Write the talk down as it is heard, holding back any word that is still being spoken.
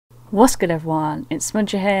What's good everyone, it's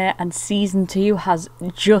Smudger here and Season 2 has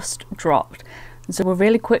just dropped. And so we're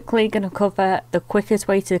really quickly going to cover the quickest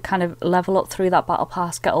way to kind of level up through that battle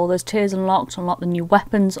pass, get all those tiers unlocked, unlock the new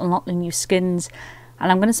weapons, unlock the new skins.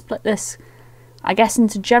 And I'm going to split this, I guess,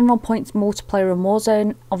 into general points, multiplayer and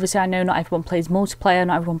Warzone. Obviously I know not everyone plays multiplayer,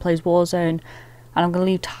 not everyone plays Warzone. And I'm going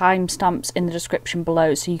to leave timestamps in the description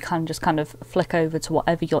below so you can just kind of flick over to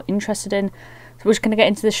whatever you're interested in. So we're just going to get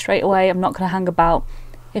into this straight away, I'm not going to hang about.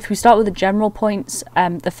 If we start with the general points,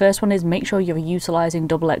 the first one is make sure you're utilising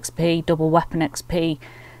double XP, double weapon XP.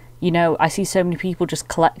 You know, I see so many people just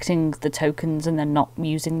collecting the tokens and then not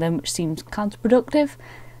using them, which seems counterproductive.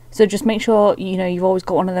 So just make sure, you know, you've always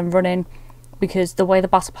got one of them running, because the way the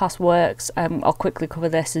Battle Pass works, I'll quickly cover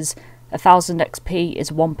this, is 1000 XP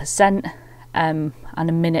is 1%, and a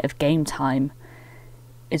minute of game time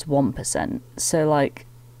is 1%. So like,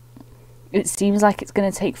 it seems like it's going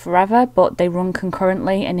to take forever, but they run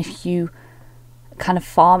concurrently, and if you kind of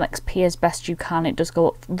farm XP as best you can, it does go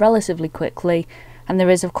up relatively quickly. And there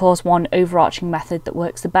is of course one overarching method that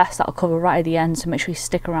works the best that I'll cover right at the end, so make sure you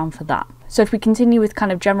stick around for that. So if we continue with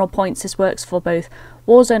kind of general points, this works for both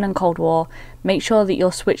Warzone and Cold War. Make sure that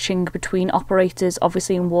you're switching between operators.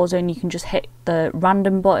 Obviously in Warzone you can just hit the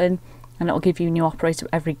random button and it'll give you a new operator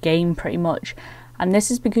every game pretty much. And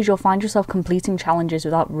this is because you'll find yourself completing challenges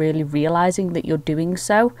without really realising that you're doing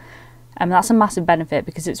so. And that's a massive benefit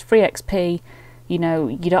because it's free XP, you know,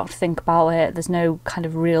 you don't have to think about it, there's no kind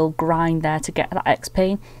of real grind there to get that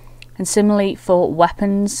XP. And similarly for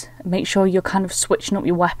weapons, make sure you're kind of switching up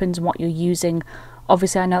your weapons and what you're using.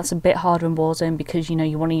 Obviously I know it's a bit harder in Warzone because, you know,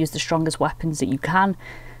 you want to use the strongest weapons that you can,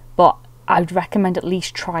 but I would recommend at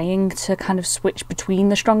least trying to kind of switch between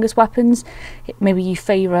the strongest weapons. Maybe you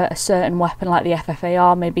favour a certain weapon like the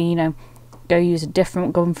FFAR, maybe, you know, go use a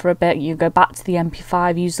different gun for a bit, you go back to the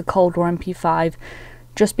MP5, use the Cold War MP5,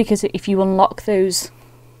 just because if you unlock those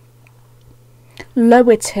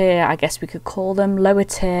lower tier, I guess we could call them, lower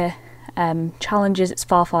tier challenges, it's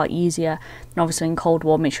far easier. And obviously in Cold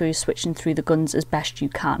War, make sure you're switching through the guns as best you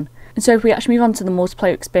can. And so if we actually move on to the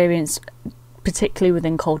multiplayer experience, particularly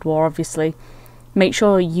within Cold War, obviously, make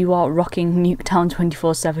sure you are rocking Nuketown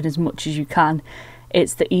 24/7 as much as you can.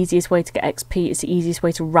 It's the easiest way to get XP, it's the easiest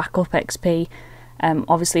way to rack up XP.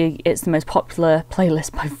 Obviously it's the most popular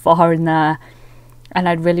playlist by far in there, and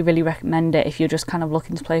I'd really recommend it if you're just kind of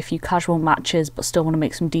looking to play a few casual matches but still want to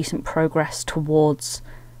make some decent progress towards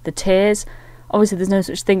the tiers. Obviously there's no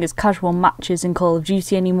such thing as casual matches in Call of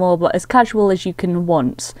Duty anymore, but as casual as you can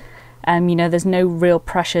want. You know, there's no real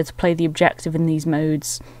pressure to play the objective in these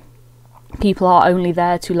modes. People are only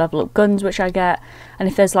there to level up guns, which I get, and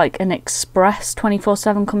if there's like an Express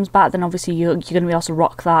 24/7 comes back, then obviously you're going to be able to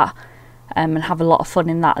rock that and have a lot of fun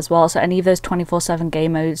in that as well. So any of those 24/7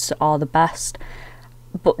 game modes are the best,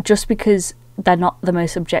 but just because they're not the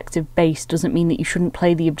most objective based doesn't mean that you shouldn't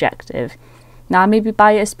play the objective. Now I may be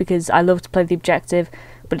biased because I love to play the objective,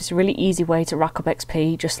 but it's a really easy way to rack up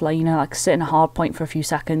XP, just like, you know, like sit in a hard point for a few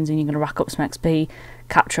seconds and you're going to rack up some XP,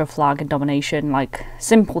 capture a flag and domination, like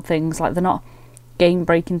simple things, like they're not game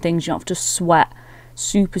breaking things, you don't have to sweat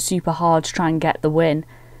super hard to try and get the win,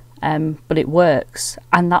 but it works.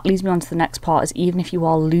 And that leads me on to the next part, is even if you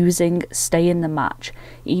are losing, stay in the match.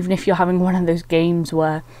 Even if you're having one of those games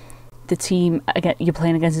where the team you're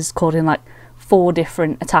playing against is called in like 4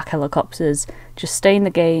 different attack helicopters, just stay in the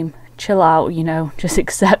game, chill out, you know, just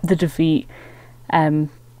accept the defeat.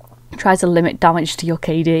 Try to limit damage to your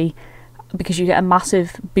KD, because you get a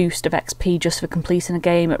massive boost of XP just for completing a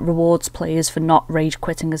game. It rewards players for not rage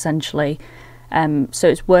quitting essentially, so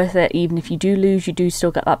it's worth it. Even if you do lose, you do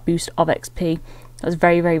still get that boost of XP. That's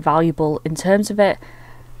very valuable in terms of it.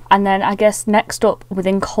 And then I guess next up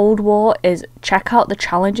within Cold War is check out the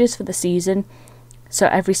challenges for the season. So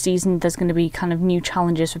every season there's going to be kind of new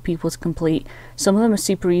challenges for people to complete. Some of them are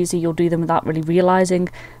super easy, you'll do them without really realising,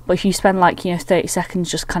 but if you spend like, you know, 30 seconds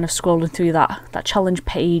just kind of scrolling through that challenge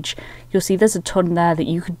page, you'll see there's a ton there that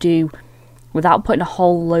you could do without putting a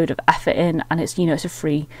whole load of effort in, and it's, you know, it's a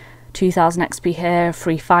free 2000 XP here,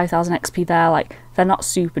 free 5000 XP there. Like, they're not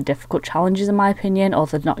super difficult challenges in my opinion, or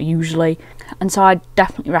they're not usually, and so I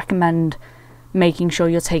definitely recommend making sure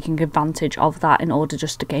you're taking advantage of that in order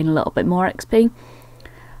just to gain a little bit more XP.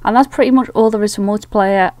 And that's pretty much all there is for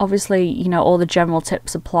multiplayer. Obviously, you know, all the general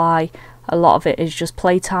tips apply. A lot of it is just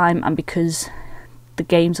playtime, and because the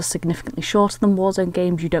games are significantly shorter than Warzone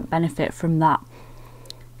games, you don't benefit from that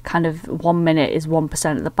kind of 1 minute is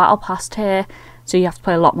 1% of the battle pass tier, so you have to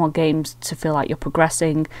play a lot more games to feel like you're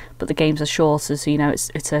progressing, but the games are shorter, so, you know,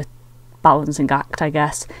 it's a balancing act, I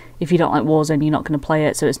guess. If you don't like Warzone, you're not going to play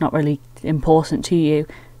it, so it's not really important to you,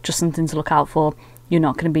 just something to look out for. you're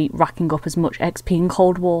not going to be racking up as much XP in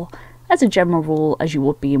Cold War as a general rule as you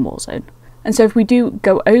would be in Warzone. And so if we do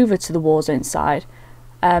go over to the Warzone side,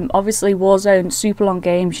 obviously Warzone, super long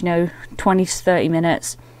games, 20 to 30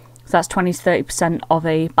 minutes, so that's 20 to 30% of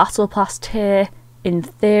a battle pass tier. In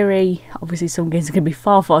theory, obviously some games are going to be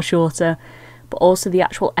far, far shorter, but also the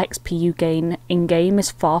actual XP you gain in-game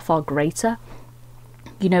is far, far greater.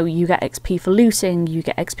 You get XP for looting, you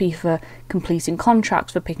get XP for completing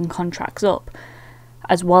contracts, for picking contracts up,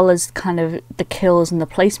 as well as kind of the kills and the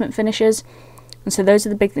placement finishes. And so those are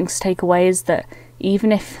the big things to take away, is that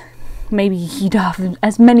even if maybe you don't have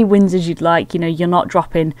as many wins as you'd like, you're not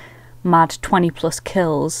dropping mad 20 plus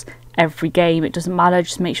kills every game, it doesn't matter,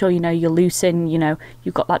 just make sure you're looting,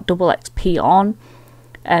 you've got that double XP on,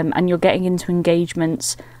 and you're getting into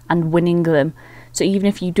engagements and winning them. So even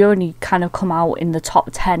if you do only kind of come out in the top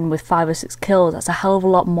 10 with 5 or 6 kills, that's a hell of a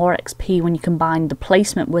lot more XP when you combine the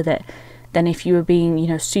placement with it than if you were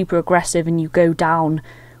being super aggressive and you go down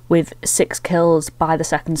with 6 kills by the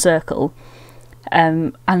second circle.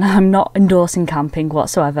 And I'm not endorsing camping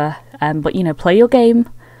whatsoever, but play your game.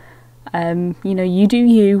 You do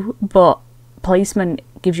you, but placement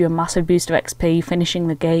gives you a massive boost of XP. Finishing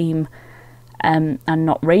the game and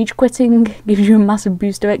not rage quitting gives you a massive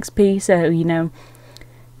boost of XP. So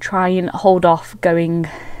try and hold off going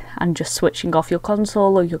and just switching off your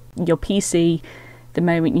console or your PC the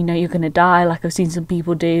moment you're going to die, like I've seen some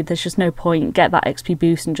people do. There's just no point. Get that XP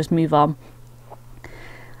boost and just move on.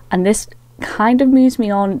 And this kind of moves me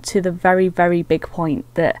on to the very, very big point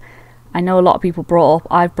that I know a lot of people brought up,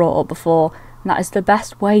 I've brought up before, and that is the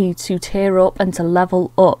best way to tier up and to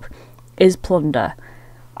level up is plunder.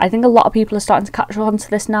 I think a lot of people are starting to catch on to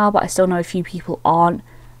this now, but I still know a few people aren't.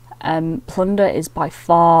 Plunder is by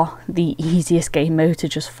far the easiest game mode to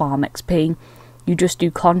just farm XP. You just do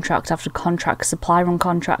contract after contract. Supply run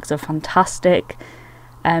contracts are fantastic.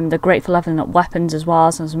 They're great for leveling up weapons as well,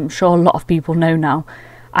 as I'm sure a lot of people know now.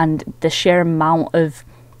 And the sheer amount of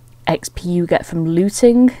XP you get from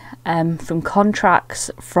looting, from contracts,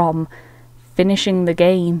 from finishing the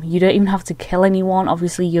game. You don't even have to kill anyone.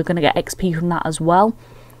 Obviously you're going to get XP from that as well,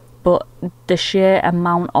 but the sheer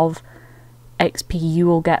amount of XP you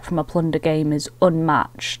will get from a plunder game is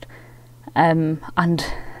unmatched. And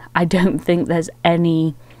I don't think there's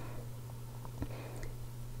any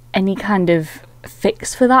kind of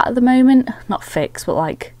fix for that at the moment. Not fix, but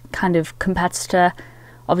like kind of competitor.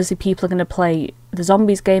 Obviously people are going to play the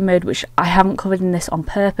zombies game mode, which I haven't covered in this on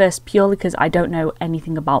purpose, purely because I don't know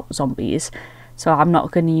anything about zombies. So I'm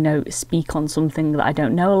not going to, speak on something that I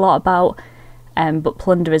don't know a lot about. But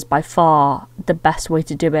plunder is by far the best way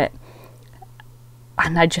to do it.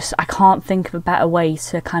 And I can't think of a better way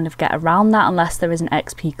to kind of get around that, unless there is an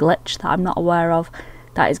XP glitch that I'm not aware of.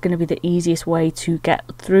 That is going to be the easiest way to get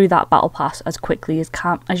through that battle pass as quickly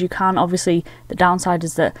as you can. Obviously the downside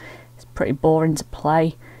is that it's pretty boring to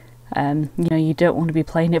play. You don't want to be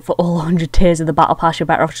playing it for all 100 tiers of the battle pass. You're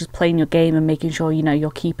better off just playing your game and making sure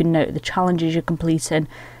you're keeping note of the challenges you're completing.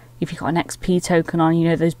 If you've got an XP token on,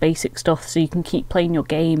 those basic stuff, so you can keep playing your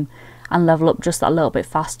game and level up just that little bit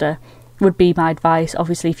faster, would be my advice.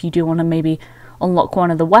 Obviously if you do want to maybe unlock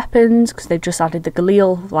one of the weapons, because they've just added the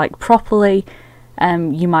Galil like properly,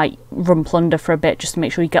 you might run plunder for a bit just to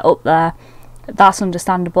make sure you get up there. That's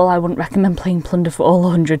understandable. I wouldn't recommend playing plunder for all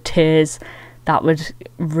 100 tiers. That would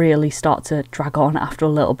really start to drag on after a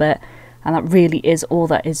little bit, and that really is all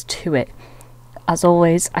that is to it. As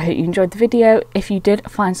always, I hope you enjoyed the video. If you did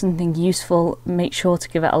find something useful, make sure to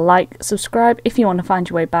give it a like, subscribe if you want to find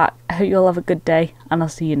your way back. I hope you all have a good day, and I'll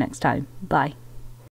see you next time. Bye.